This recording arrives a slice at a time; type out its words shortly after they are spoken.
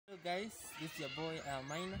guys, this is your boy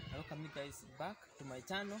Mine. I welcome you guys back to my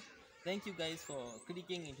channel. Thank you guys for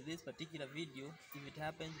clicking into this particular video. If it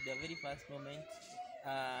happens the very first moment,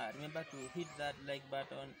 remember to hit that like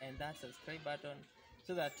button and that subscribe button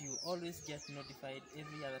so that you always get notified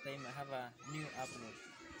every other time I have a new upload.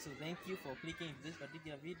 So thank you for clicking into this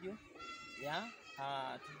particular video.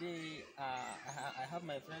 Today I have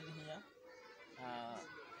my friend here.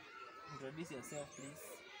 Introduce yourself, please.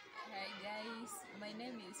 Hi guys, my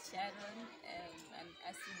name is Sharon. I'm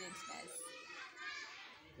a student nurse.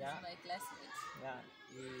 Yeah. This is my classmate. Yeah,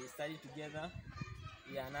 we study together.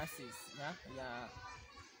 We are nurses. Yeah, we are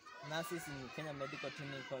nurses in Kenya Medical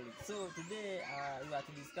Training College. So today we are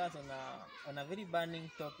to discuss on a very burning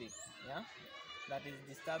topic. Yeah, that is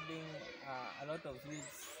disturbing a lot of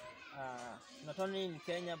youths, not only in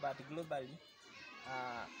Kenya but globally,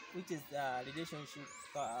 which is the relationship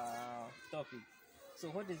topic. So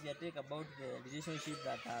what is your take about the relationship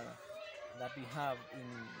that we have in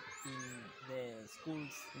the schools,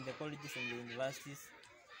 in the colleges and the universities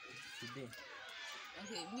today?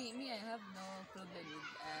 Okay, me, I have no problem with.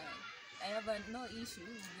 I have no issue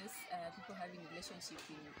with this people having relationship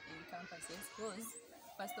in campuses because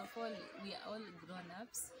first of all we are all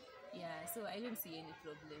grown-ups. Yeah, so I don't see any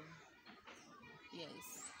problem. Yes.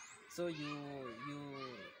 So you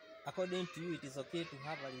according to you, it is okay to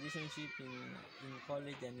have a relationship in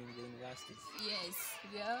college and in the universities? Yes,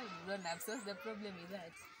 we are all grown-ups. What's the problem with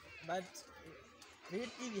that? But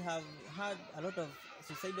lately we have had a lot of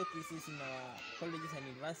suicidal cases in our colleges and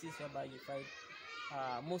universities whereby you find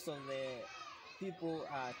most of the people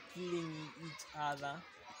are killing each other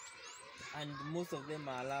and most of them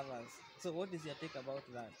are lovers. So what is your take about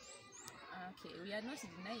that? Okay, we are not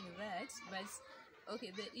denying that, but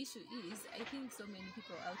okay, the issue is I think so many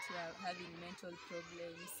people out here are having mental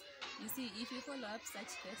problems. You see, if you follow up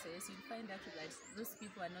such cases, you'll find out that those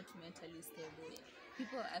people are not mentally stable.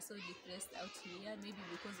 People are so depressed out here, maybe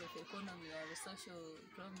because of economy or social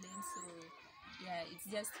problems. So yeah, it's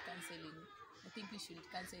just counseling. I think we should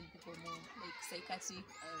counsel people more, like psychiatric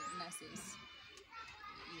nurses.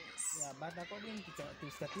 Yes. Yeah, but according to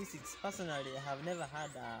statistics, personally, I have never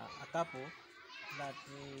had a couple that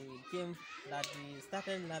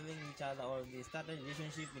started loving each other or they started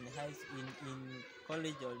relationship in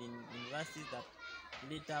college or in university that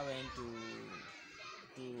later went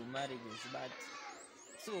to marriages. But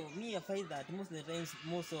so me, I find that most of the times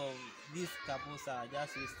most of these couples are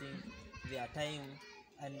just wasting their time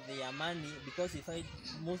and their money, because if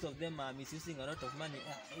most of them are misusing a lot of money.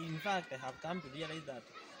 In fact, I have come to realize that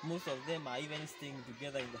most of them are even staying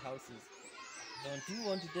together in the houses. Don't you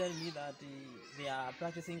want to tell me that they are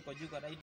practicing conjugal